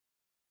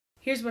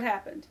Here's what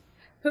happened.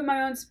 Put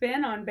my own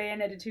spin on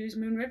Bayonetta 2's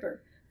Moon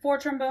River. 4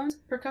 trombones,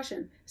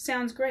 percussion.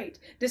 Sounds great.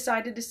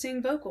 Decided to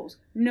sing vocals.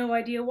 No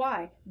idea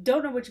why.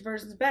 Don't know which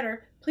version's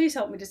better. Please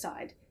help me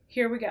decide.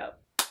 Here we go.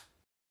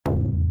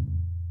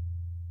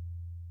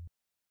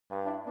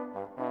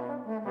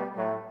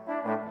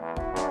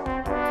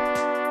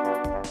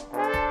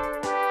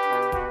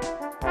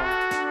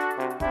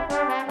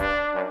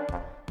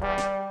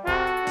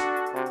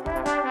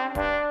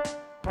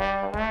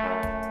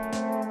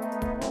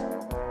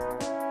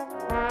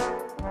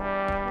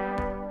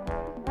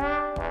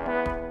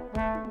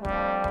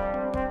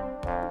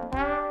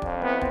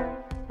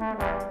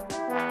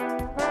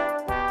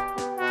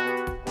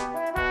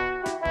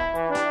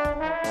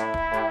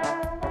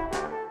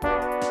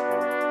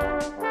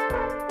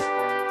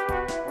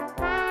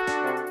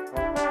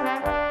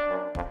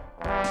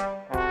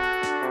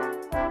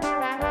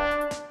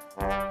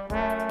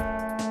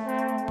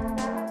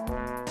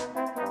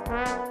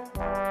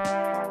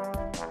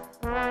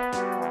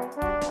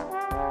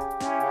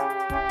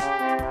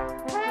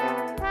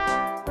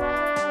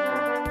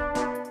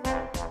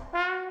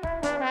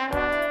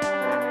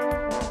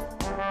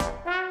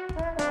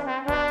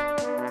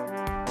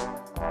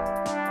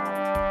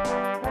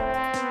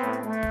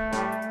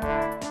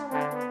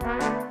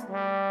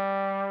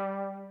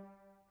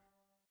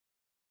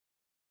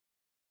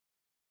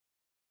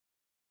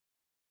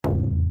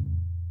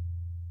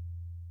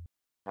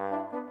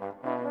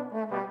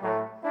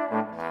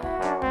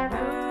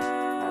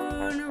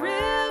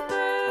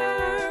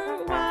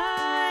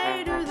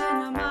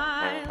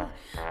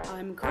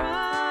 I'm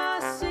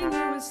crossing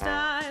you in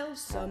style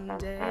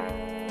someday.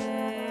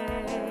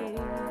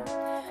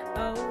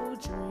 Oh,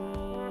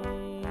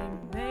 dream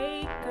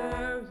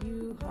maker,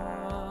 you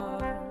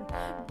heartbreaker,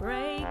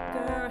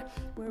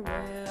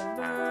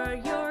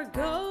 wherever you're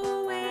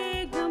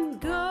going, I'm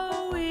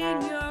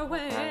going your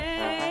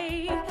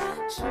way.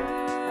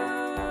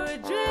 Two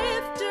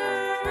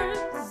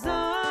drifters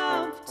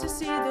off to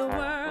see the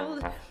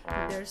world.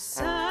 There's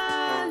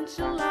such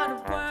a lot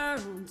of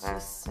world to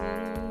see.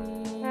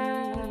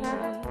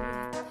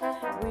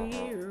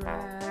 We're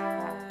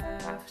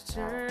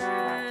after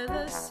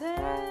the same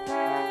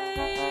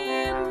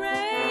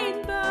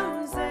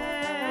rainbow's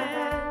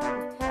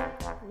end,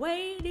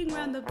 waiting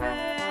round the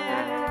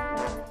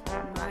bend,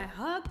 my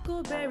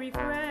huckleberry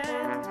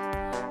friend,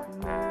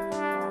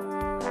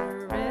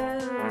 Moon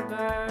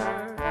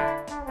River,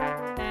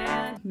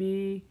 and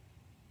me.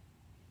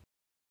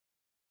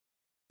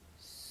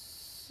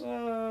 So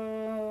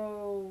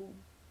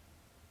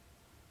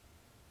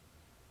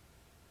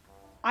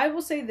I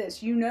will say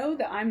this, you know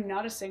that I'm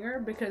not a singer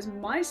because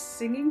my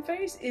singing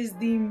face is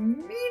the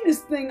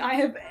meanest thing I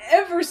have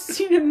ever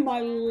seen in my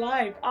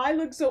life. I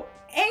look so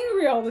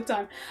angry all the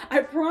time.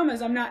 I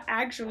promise I'm not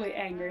actually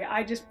angry.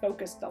 I just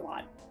focused a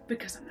lot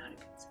because I'm not a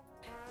good singer.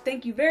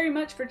 Thank you very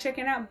much for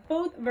checking out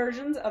both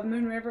versions of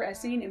Moon River as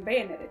seen in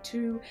Bayonetta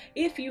 2.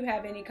 If you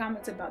have any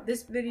comments about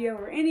this video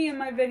or any of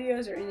my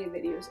videos or any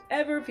videos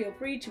ever, feel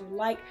free to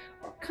like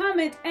or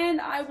comment,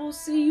 and I will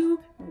see you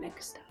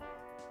next time.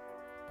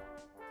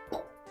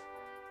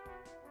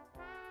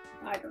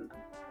 I don't know.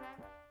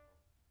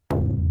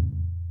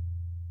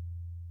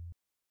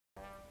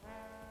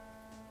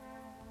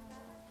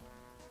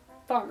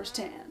 Farmer's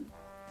Tan.